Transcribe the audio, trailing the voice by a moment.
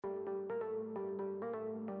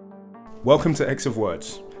Welcome to X of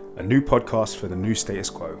Words, a new podcast for the new status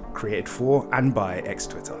quo, created for and by X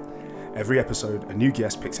Twitter. Every episode, a new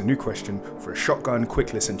guest picks a new question for a shotgun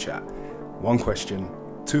quick listen chat. One question,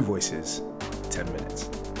 two voices, 10 minutes.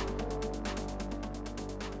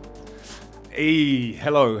 Hey,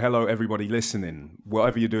 hello everybody listening.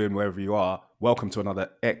 Whatever you're doing, wherever you are, welcome to another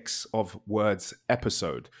X of Words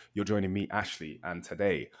episode. You're joining me, Ashley, and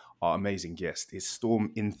today our amazing guest is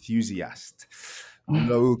Storm enthusiast.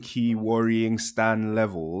 Low-key worrying Stan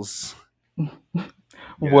levels. Yeah.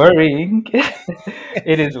 Worrying.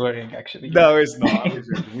 It is worrying, actually. No, it's not.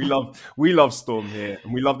 We love Storm here,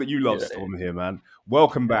 and we love that you love Yeah. Storm here, man.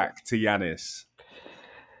 Welcome back to Yanis.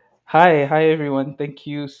 Hi, everyone. Thank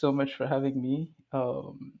you so much for having me.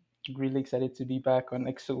 Really excited to be back on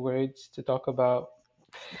Exo Words to talk about,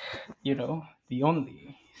 the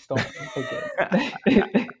only Storm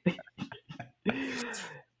again.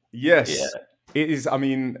 Yes, Yeah. it is. I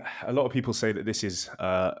mean, a lot of people say that this is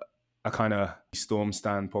a kind of Storm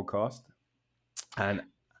Stan podcast, and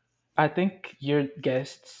I think your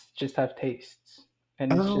guests just have tastes,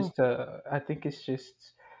 and it's oh, just, I think it's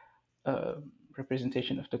just a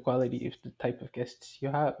representation of the quality of the type of guests you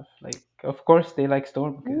have. Like, of course, they like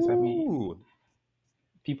Storm because, ooh,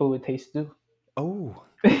 people with taste do. oh,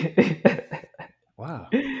 wow,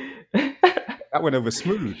 that went over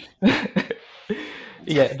smooth.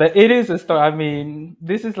 Yeah, but it is a storm. I mean,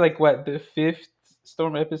 this is like what, the fifth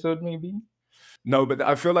Storm episode, maybe. No, but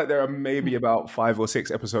I feel like there are maybe about 5 or 6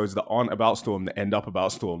 episodes that aren't about Storm that end up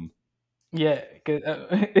about Storm. Yeah,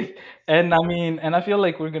 and I mean, and I feel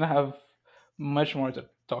like we're gonna have much more to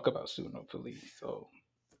talk about soon, hopefully. So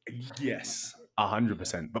Yes,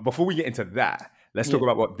 100%. But before we get into that, let's talk yeah,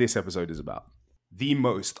 about what this episode is about. The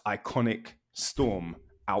most iconic Storm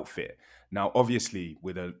outfit. Now, obviously,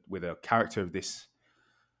 with a character of this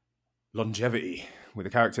longevity, with a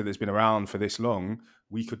character that's been around for this long,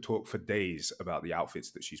 we could talk for days about the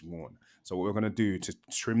outfits that she's worn. So what we're going to do to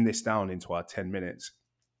trim this down into our 10 minutes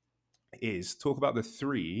is talk about the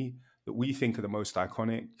 3 that we think are the most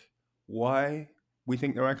iconic, why we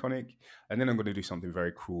think they're iconic, and then I'm going to do something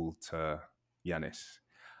very cool to Yanis.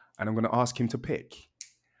 And I'm going to ask him to pick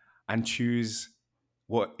and choose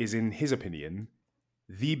what is, in his opinion,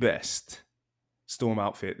 the best Storm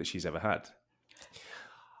outfit that she's ever had.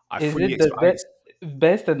 I is fully it the expect.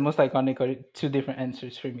 best and most iconic, or two different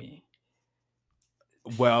answers for me?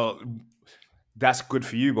 Well, that's good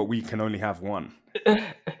for you, but we can only have one.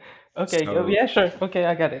 Okay, So yeah, sure. Okay,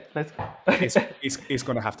 I got it. Let's go. it's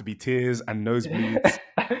going to have to be tears and nosebleeds.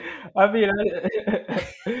 I mean,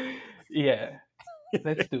 yeah,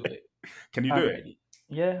 let's do it. Can you do I'm it? ready.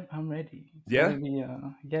 Yeah, I'm ready. It's Yeah? gonna be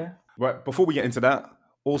yeah. Right. Before we get into that,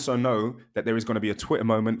 also know that there is going to be a Twitter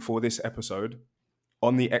moment for this episode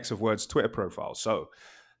on the X of Words Twitter profile. So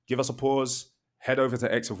give us a pause, head over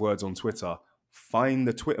to X of Words on Twitter, find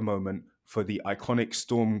the Twitter moment for the iconic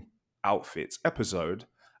Storm outfits episode,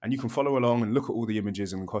 and you can follow along and look at all the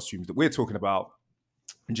images and costumes that we're talking about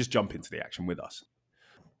and just jump into the action with us.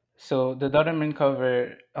 So the Dotterman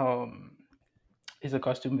cover is a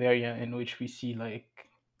costume variant in which we see like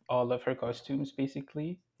all of her costumes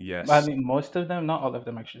basically. I Yes. mean most of them, not all of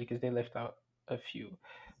them actually, because they left out a few.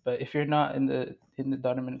 But if you're not in the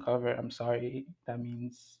Dotterman cover, I'm sorry. That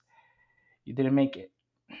means you didn't make it.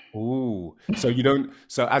 Ooh. So you don't.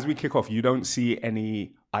 So as we kick off, you don't see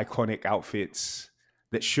any iconic outfits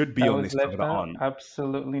that should be That on was this cover left that out? aren't.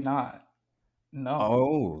 Absolutely not. No.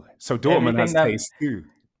 Oh, so Dortmund Everything has that taste too.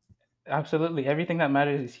 Absolutely everything that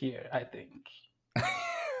matters is here, I think.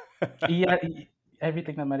 Yeah,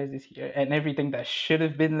 everything that matters is here, and everything that should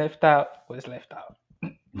have been left out was left out.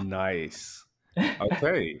 Nice.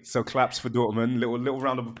 Okay, so claps for Dortmund. Little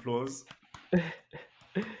round of applause.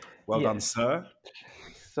 Well done, Yes. sir.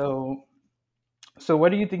 So, so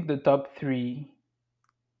what do you think the top three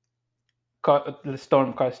the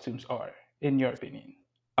storm costumes are, in your opinion?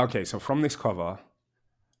 Okay, so from this cover,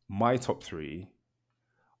 my top 3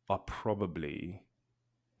 are probably,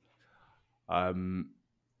 um,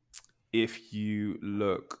 if you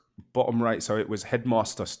look bottom right, so it was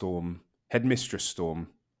Headmaster Storm, Headmistress Storm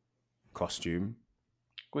costume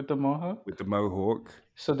With the mohawk? with the mohawk.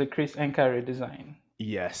 So the Chris Ankara design.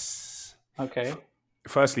 Yes. Okay.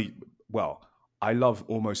 Firstly, well, I love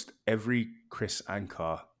almost every Chris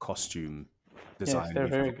Anker costume Yes, design they're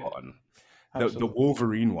we've ever very good. gotten. The Absolutely.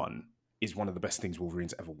 Wolverine one is one of the best things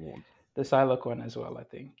Wolverine's ever worn. The Psylocke one as well, I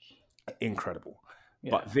think. Incredible.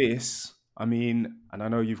 Yeah. But this, I mean, and I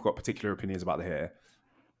know you've got particular opinions about the hair.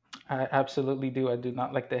 I absolutely do. I do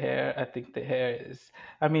not like the hair. I think the hair is.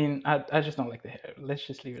 I mean, I just don't like the hair. Let's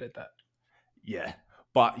just leave it at that. Yeah.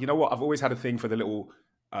 But you know what? I've always had a thing for the little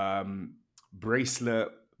bracelet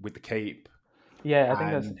with the cape, Yeah, I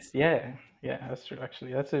think that's and yeah, yeah, that's true.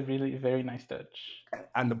 Actually, that's a really very nice touch.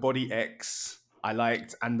 the body X I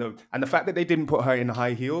liked, and the fact that they didn't put her in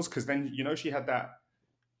high heels, because then she had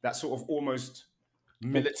that sort of almost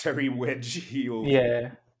Like, military wedge heel.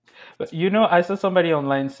 yeah, but I saw somebody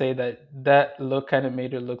online say that that look kind of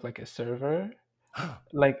made her look like a server.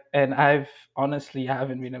 Like, and I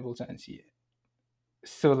haven't been able to unsee it.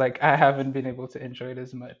 So like, I haven't been able to enjoy it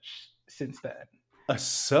as much since then. A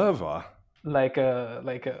server. Like a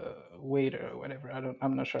waiter or whatever.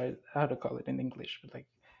 I'm not sure how to call it in English, but like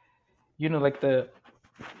like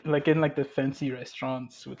like in like the fancy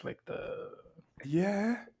restaurants with like the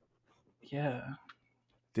Yeah, yeah.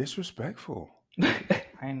 disrespectful.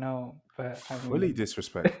 I know, but I Fully mean,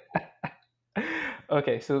 disrespectful.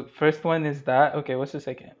 okay. So first one is that. Okay, what's the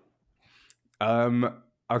second?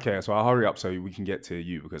 Okay, so I'll hurry up so we can get to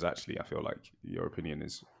you, because actually I feel like your opinion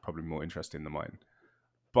is probably more interesting than mine.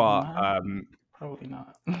 But Mine, probably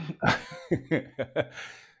not.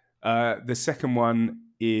 the second one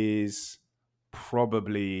is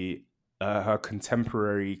probably her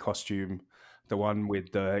contemporary costume, the one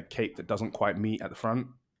with the cape that doesn't quite meet at the front.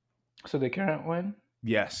 So the current one,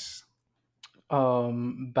 Yes.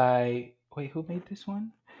 by wait, who made this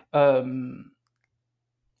one? Um,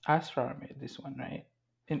 Asrar made this one, right?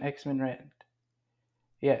 In X Men Red.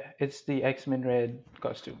 Yeah, it's the X Men Red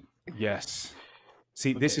costume. Yes.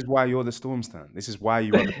 See, this Okay. is why you're the Storm stan. This is why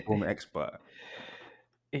you are the Storm expert.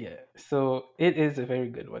 Yeah, so it is a very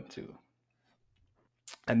good one too.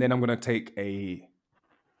 And then I'm going to take a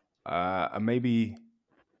maybe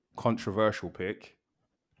controversial pick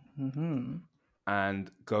Hmm.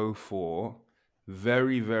 and go for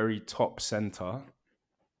very, very top center.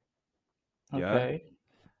 Yeah. Okay.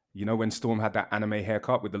 When Storm had that anime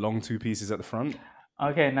haircut with the long two pieces at the front?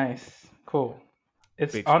 Okay, nice. Cool.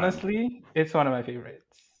 It's Big fan. honestly, it's one of my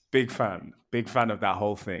favorites. Big fan. Big fan of that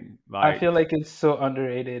whole thing. I Like, feel like it's so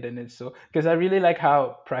underrated and it's so because I really like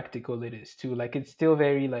how practical it is too. Like it's still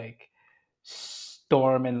very like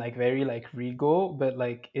storm and like very like regal, but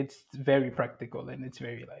like it's very practical and it's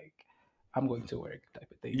very like I'm going to work type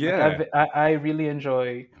of thing. Like yeah. I really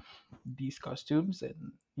enjoy these costumes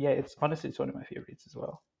and yeah, it's honestly it's one of my favorites as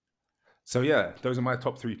well. So yeah, those are my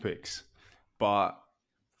top three picks. But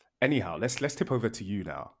anyhow, let's tip over to you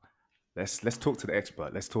now. Let's talk to the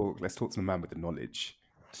expert. Let's talk to the man with the knowledge.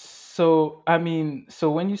 So, I mean,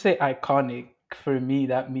 so when you say iconic, for me,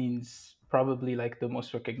 that means probably like the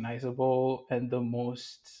most recognizable and the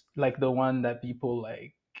most like the one that people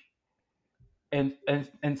like and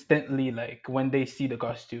instantly like when they see the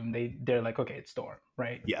costume, they're like, okay, it's Storm,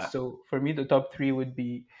 right? Yeah. So for me, the top three would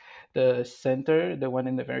be the center, the one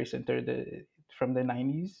in the very center, the from the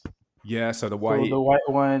 '90s. Yeah, so the So white. the white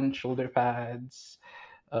one, shoulder pads,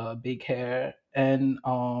 big hair, and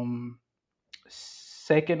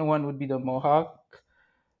second one would be the mohawk.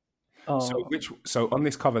 So on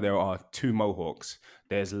this cover there are two mohawks.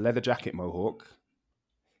 There's leather jacket mohawk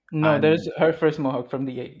No, and there's her first mohawk from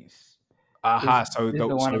the '80s. aha, Is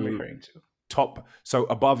the one I'm referring to. so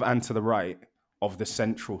above and to the right of the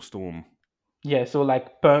central Storm. Yeah, so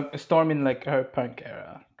like punk, Storm in like her punk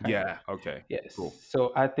era, kind of. Yeah, okay. Yes. Cool.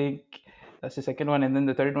 So I think that's the second one, and then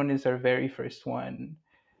the third one is her very first one.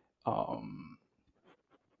 Um,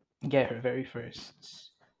 yeah, her very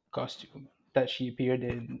first costume that she appeared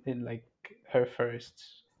in like her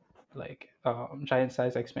first like giant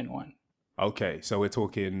size X Men one. Okay, so we're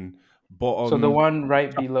talking So the bottom one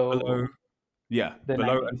right just below, below yeah, the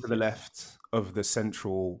below and '90s. to the Yes. left of the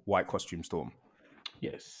central white costume Storm.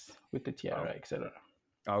 Yes, with the Oh, tiara, etc.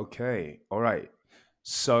 okay, all right.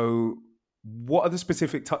 So, what are the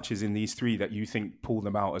specific touches in these three that you think pull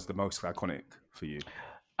them out as the most iconic for you?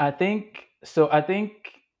 I think so. I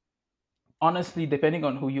think honestly, depending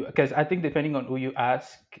on who you, because I think depending on who you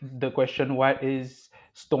ask the question, what is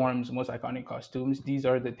Storm's most iconic costumes? These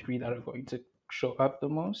are the three that are going to show up the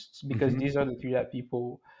most because Hmm. these are the three that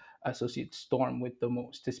people associate Storm with the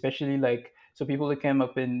most, especially like so people that came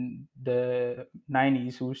up in the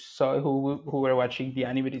 '90s who were watching the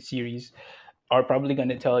animated series are probably going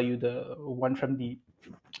to tell you the one from the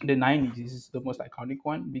 '90s is the most iconic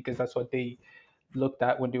one because that's what they looked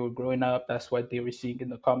at when they were growing up. That's what they were seeing in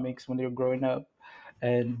the comics when they were growing up.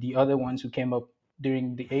 And the other ones who came up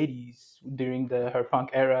during the '80s, during the her punk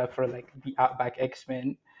era for like the Outback X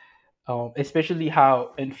Men, especially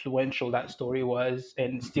how influential that story was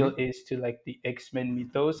and still Hmm. is to like the X Men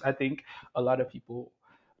mythos. I think a lot of people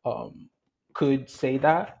um, could say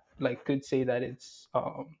that, like, could say that it's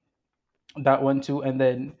that one too. And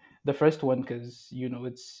then the first one, because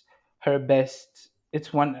it's her best.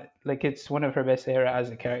 it's one like it's one of her best era as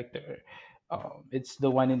a character. It's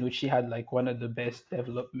the one in which she had like one of the best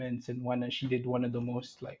developments, and she did one of the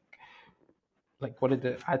most like one of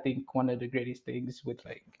the I think one of the greatest things with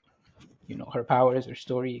like her powers, her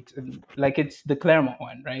story, and like it's the Claremont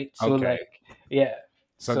one, right? So Okay. like yeah,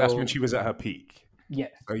 So that's when so she was at her peak. yeah,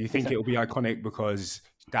 So you think it'll be iconic because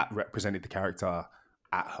that represented the character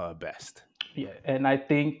at her best. yeah, and I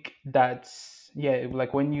think that's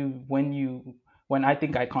like when I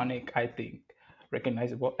think iconic, I think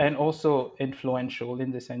recognizable and also influential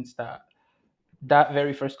in the sense that that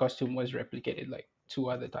very first costume was replicated like two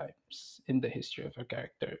other times in the history of a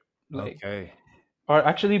character, like Okay. or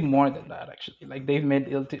actually more than that. Actually, like they've made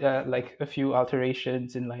like a few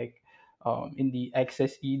alterations in the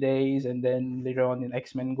XSE days, and then later on in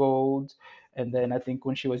X-Men Gold, and then I think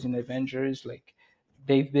when she was in Avengers, like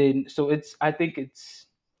they've been so it's I think it's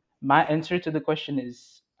my answer to the question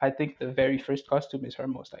is I think the very first costume is her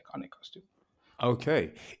most iconic costume.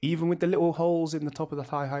 Okay. Even with the little holes in the top of the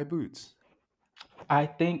high boots.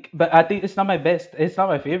 But I think it's not my best. It's not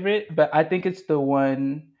my favorite, but I think it's the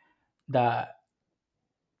one that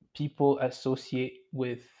people associate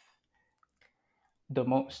with the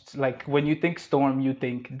most. Like when you think Storm, you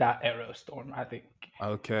think that era of Storm. I think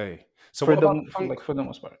Okay. So what about the punk? for the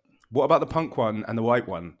most part. What about the punk one and the white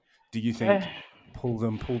one? Do you think Eh, pull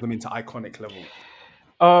them into iconic level?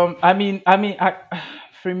 I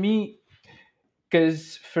for me,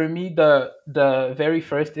 because for me the very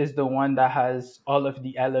first is the one that has all of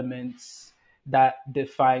the elements that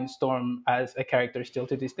define Storm as a character still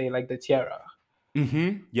to this day, like the tiara,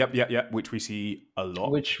 Mm-hmm. Yep. Which we see a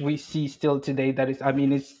lot. which we see still today. That is, I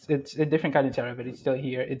mean, it's a different kind of tiara, but it's still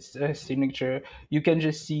here. It's a signature. You can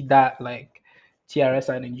just see that like tiara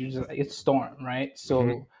sign, and you just it's Storm, right?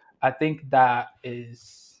 Mm-hmm. So I think that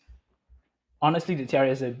is honestly the tiara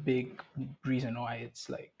is a big reason why it's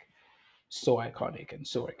like so iconic and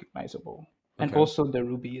so recognizable. And Okay. also the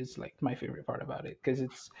ruby is like my favorite part about it because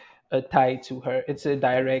it's a tie to her. It's a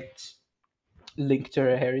direct link to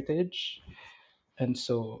her heritage, and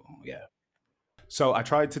so yeah, So I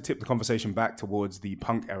tried to tip the conversation back towards the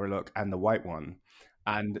punk era look and the white one,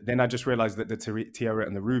 and then I just realized that the tiara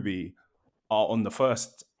and the ruby are on the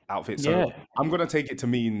first outfit. So yeah. I'm gonna take it to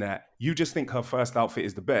mean that you just think her first outfit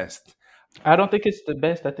is the best. I don't think it's the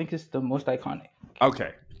best. I think it's the most iconic.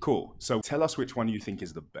 Okay, cool. So tell us which one you think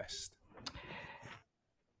is the best.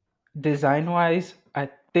 Design wise, I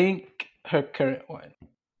think her current one.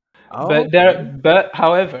 Oh, okay. But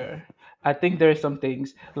however, I think there are some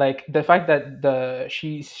things like the fact that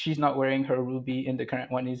she's not wearing her ruby in the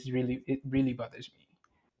current one is it really bothers me.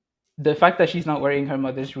 The fact that she's not wearing her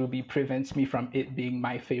mother's ruby prevents me from it being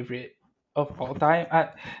my favorite of all time.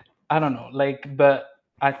 I don't know, like, but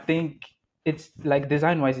I think it's like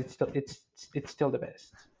design wise, it's still the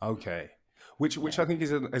best. Okay. Which Yeah, I think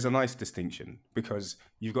is a nice distinction because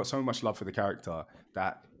you've got so much love for the character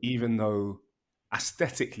that even though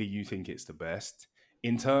aesthetically you think it's the best,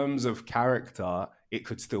 in terms of character, it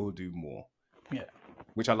could still do more, yeah,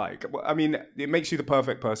 which I like. Well, I mean, it makes you the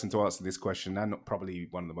perfect person to answer this question and probably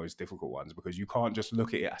one of the most difficult ones because you can't just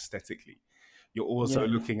look at it aesthetically. You're also yeah.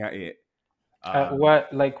 looking at it. Um,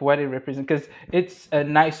 What it represents, because it's a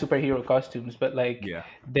nice superhero costumes, but like yeah,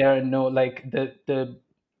 there are no like the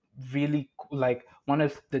really like one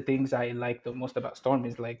of the things I like the most about Storm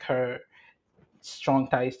is like her strong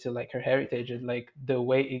ties to like her heritage, and like the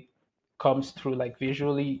way it comes through like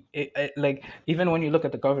visually, like even when you look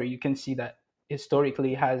at the cover you can see that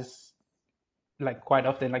historically has like quite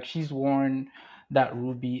often like she's worn that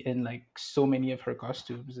ruby in like so many of her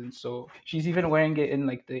costumes, and so she's even wearing it in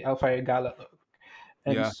like the Hellfire Gala look.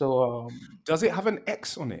 And yeah. so Does it have an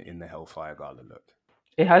X on it in the Hellfire Gala look?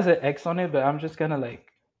 it has an X on it, but I'm just gonna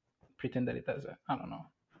like pretend that it doesn't. I don't know.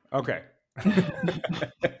 Okay.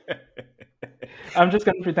 I'm just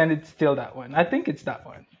gonna pretend it's still that one. I think it's that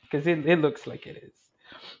one because it looks like it is.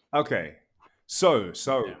 Okay. So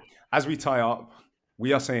Yeah. as we tie up,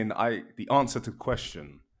 we are saying I the answer to the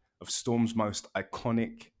question of Storm's most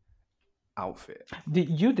iconic outfit.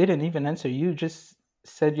 You didn't even answer. You just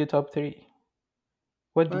said your top three.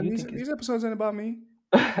 What do Man, you these think is? these episodes ain't about me.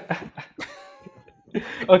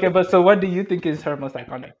 Okay, but so what do you think is her most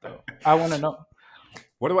iconic though? I want to know.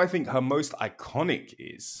 What do I think her most iconic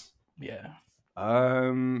is? Yeah.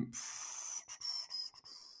 Um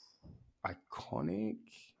iconic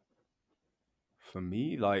for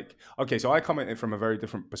me, like okay, so I come at it from a very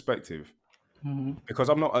different perspective Hmm. because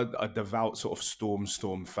I'm not a devout sort of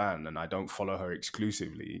Storm fan and I don't follow her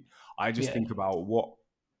exclusively. I just Yeah. think about what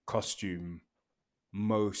costume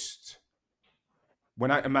most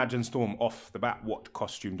when I imagine Storm off the bat, what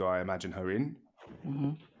costume do I imagine her in?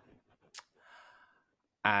 Hmm.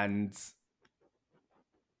 And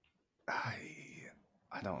I,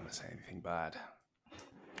 I don't want to say anything bad.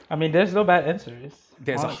 I mean, there's no bad answers,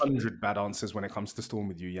 There's a honestly. hundred bad answers when it comes to Storm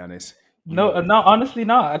with you, Yanis. You No, know. no, honestly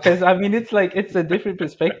not. Because I mean, it's like it's a different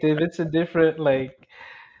perspective. It's a different like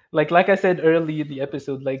I said early in the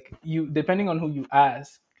episode. Like you, depending on who you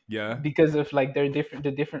ask, Yeah. because of like their different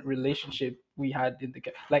the different relationship we had in the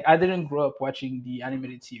like I didn't grow up watching the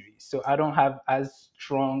animated series, so I don't have as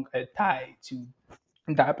strong a tie to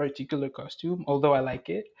that particular costume, although I like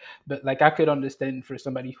it. But like I could understand for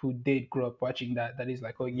somebody who did grow up watching that, that is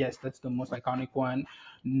like, oh yes, that's the most iconic one,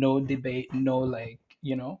 no debate, no like,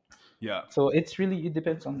 Yeah. so it's really, it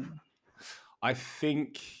depends on. I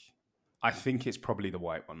think I think it's probably the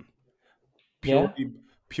white one. Yeah.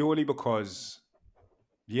 Purely because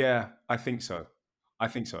yeah, I think so. I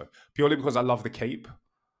think so. Purely because I love the cape.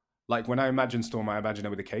 Like when I imagine Storm, I imagine her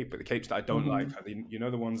with a cape, but the capes that I don't like Hmm. are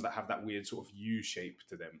the ones that have that weird sort of U shape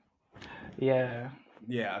to them. Yeah.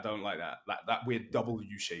 Yeah, I don't like that. That weird double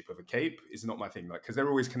U shape of a cape is not my thing. Like because they're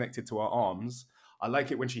always connected to her arms. I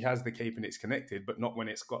like it when she has the cape and it's connected, but not when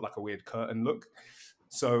it's got like a weird curtain look.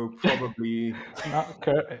 So probably. Not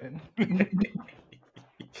curtain.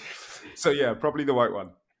 So yeah, probably the white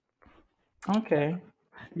one. Okay.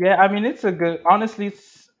 Yeah, I mean it's a good, honestly,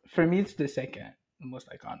 it's for me it's the second most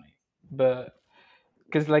iconic. But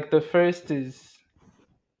because like the first is,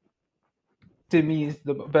 to me, is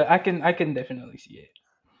the, but I can definitely see it.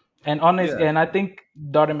 And honestly, Yeah. and I think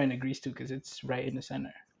Dotterman agrees too, because it's right in the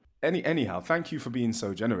center. Anyhow, thank you for being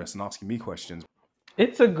so generous and asking me questions.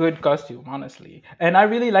 It's a good costume, honestly. And I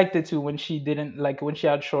really liked it too when she didn't, like when she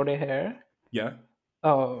had shorter hair. Yeah.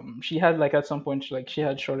 She had like at some point she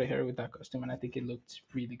had shorter hair with that costume, and I think it looked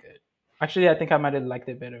really good. Actually, I think I might have liked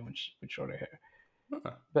it better when she with shorter hair.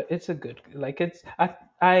 Huh. But it's a good, like it's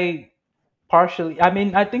I partially, I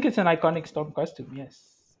mean I think it's an iconic Storm costume. Yes,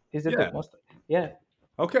 is it the Yeah. most? Yeah.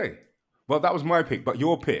 Okay. Well, that was my pick, but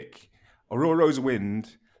your pick, Aurora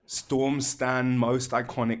Rosewind, Storm Stan most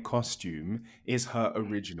iconic costume is her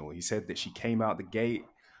original. He said that she came out the gate,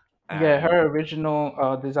 Yeah, and her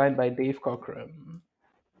original, designed by Dave Cockrum.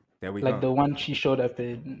 there we Like go. the one she showed up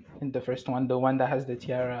in the first one, the one that has the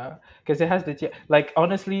tiara, because it has the tiara. Like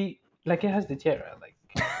honestly, like it has the tiara. Like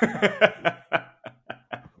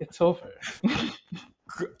it's over.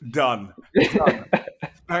 Done. Done.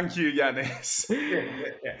 Thank you, Yanis.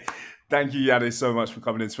 Thank you, Yanis, so much for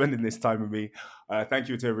coming and spending this time with me. Thank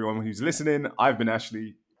you to everyone who's listening. I've been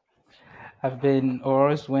Ashley. I've been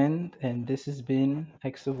Aurora's Wind, and this has been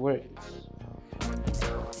X of Words.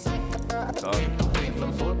 Done.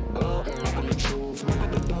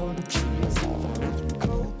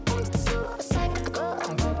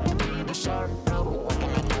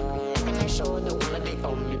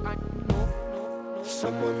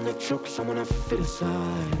 Someone that chokes, someone I fit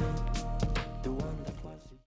aside.